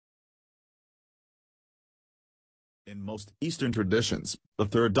In most Eastern traditions, the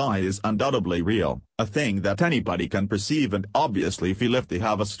third eye is undoubtedly real, a thing that anybody can perceive and obviously feel if they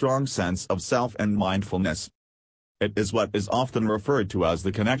have a strong sense of self and mindfulness. It is what is often referred to as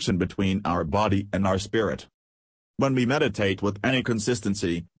the connection between our body and our spirit. When we meditate with any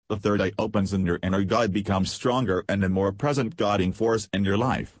consistency, the third eye opens and your inner guide becomes stronger and a more present guiding force in your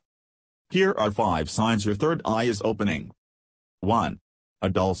life. Here are 5 signs your third eye is opening. 1. A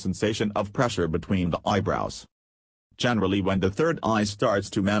dull sensation of pressure between the eyebrows. Generally, when the third eye starts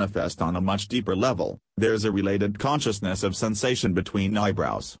to manifest on a much deeper level, there's a related consciousness of sensation between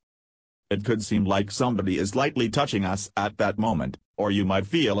eyebrows. It could seem like somebody is lightly touching us at that moment, or you might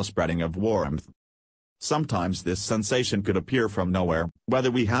feel a spreading of warmth. Sometimes this sensation could appear from nowhere,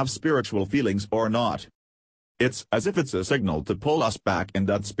 whether we have spiritual feelings or not. It's as if it's a signal to pull us back in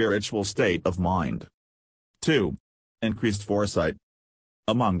that spiritual state of mind. 2. Increased foresight.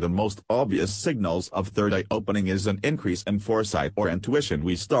 Among the most obvious signals of third eye opening is an increase in foresight or intuition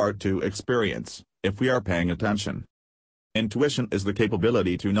we start to experience, if we are paying attention. Intuition is the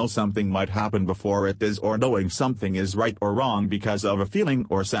capability to know something might happen before it is, or knowing something is right or wrong because of a feeling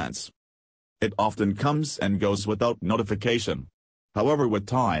or sense. It often comes and goes without notification. However, with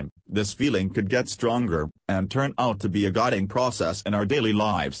time, this feeling could get stronger and turn out to be a guiding process in our daily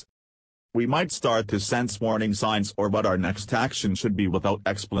lives. We might start to sense warning signs or what our next action should be without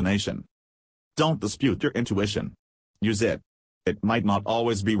explanation. Don't dispute your intuition. Use it. It might not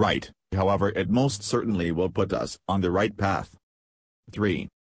always be right, however it most certainly will put us on the right path. 3.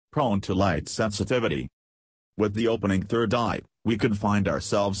 Prone to light sensitivity. With the opening third eye, we could find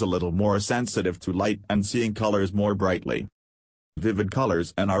ourselves a little more sensitive to light and seeing colors more brightly. Vivid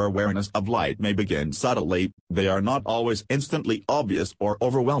colors and our awareness of light may begin subtly, they are not always instantly obvious or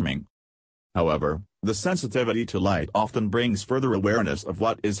overwhelming. However, the sensitivity to light often brings further awareness of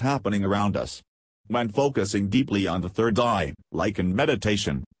what is happening around us. When focusing deeply on the third eye, like in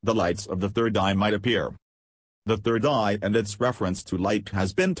meditation, the lights of the third eye might appear. The third eye and its reference to light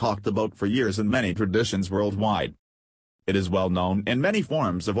has been talked about for years in many traditions worldwide. It is well known in many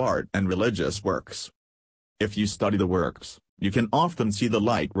forms of art and religious works. If you study the works, you can often see the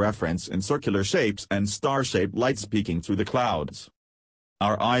light reference in circular shapes and star-shaped lights peeking through the clouds.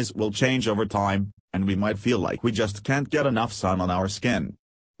 Our eyes will change over time, and we might feel like we just can't get enough sun on our skin.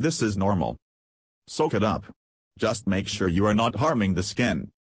 This is normal. Soak it up. Just make sure you are not harming the skin.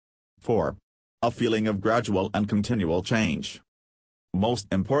 4. A feeling of gradual and continual change. Most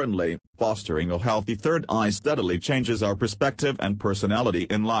importantly, fostering a healthy third eye steadily changes our perspective and personality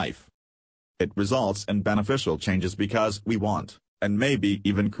in life. It results in beneficial changes because we want, and maybe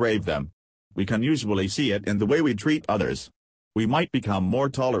even crave them. We can usually see it in the way we treat others. We might become more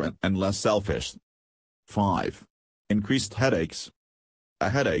tolerant and less selfish. 5. Increased headaches. A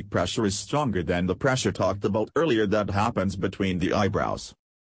headache pressure is stronger than the pressure talked about earlier that happens between the eyebrows.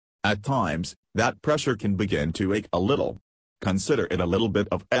 At times, that pressure can begin to ache a little. Consider it a little bit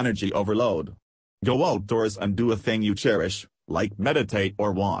of energy overload. Go outdoors and do a thing you cherish, like meditate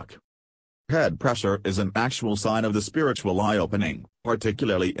or walk. Head pressure is an actual sign of the spiritual eye opening,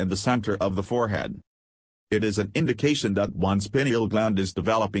 particularly in the center of the forehead. It is an indication that one's pineal gland is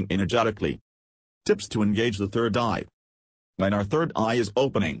developing energetically. Tips to engage the third eye. When our third eye is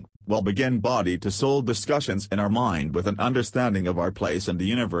opening, we'll begin body-to-soul discussions in our mind with an understanding of our place in the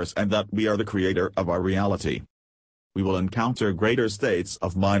universe and that we are the creator of our reality. We will encounter greater states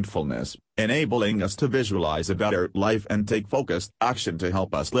of mindfulness, enabling us to visualize a better life and take focused action to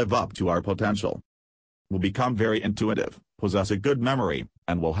help us live up to our potential. We'll become very intuitive, possess a good memory,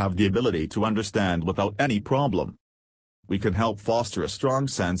 and will have the ability to understand without any problem. We can help foster a strong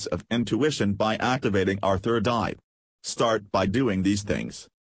sense of intuition by activating our third eye. Start by doing these things.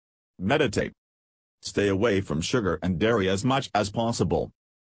 Meditate. Stay away from sugar and dairy as much as possible.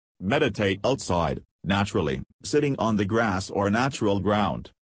 Meditate outside, naturally, sitting on the grass or natural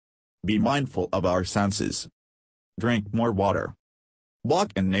ground. Be mindful of our senses. Drink more water.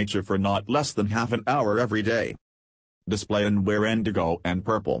 Walk in nature for not less than half an hour every day. Display and wear indigo and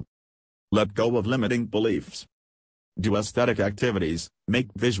purple. Let go of limiting beliefs. Do aesthetic activities,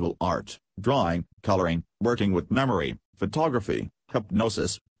 make visual art, drawing, coloring, working with memory, photography,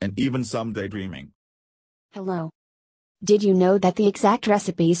 hypnosis, and even some daydreaming. Hello. Did you know that the exact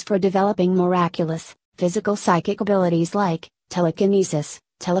recipes for developing miraculous, physical psychic abilities like telekinesis,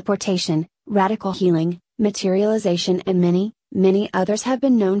 teleportation, radical healing, materialization and many others have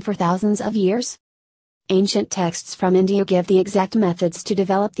been known for thousands of years? Ancient texts from India give the exact methods to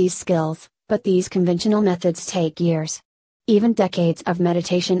develop these skills, but these conventional methods take years, even decades of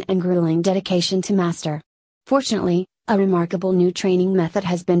meditation and grueling dedication to master. Fortunately, A remarkable new training method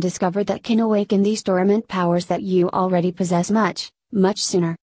has been discovered that can awaken these dormant powers that you already possess much, much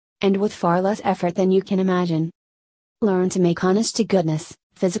sooner. And with far less effort than you can imagine. Learn to make honest to goodness,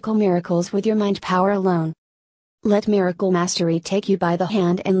 physical miracles with your mind power alone. Let Miracle Mastery take you by the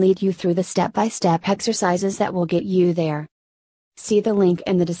hand and lead you through the step-by-step exercises that will get you there. See the link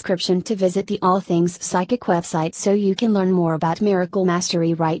in the description to visit the All Things Psychic website so you can learn more about Miracle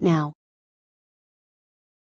Mastery right now.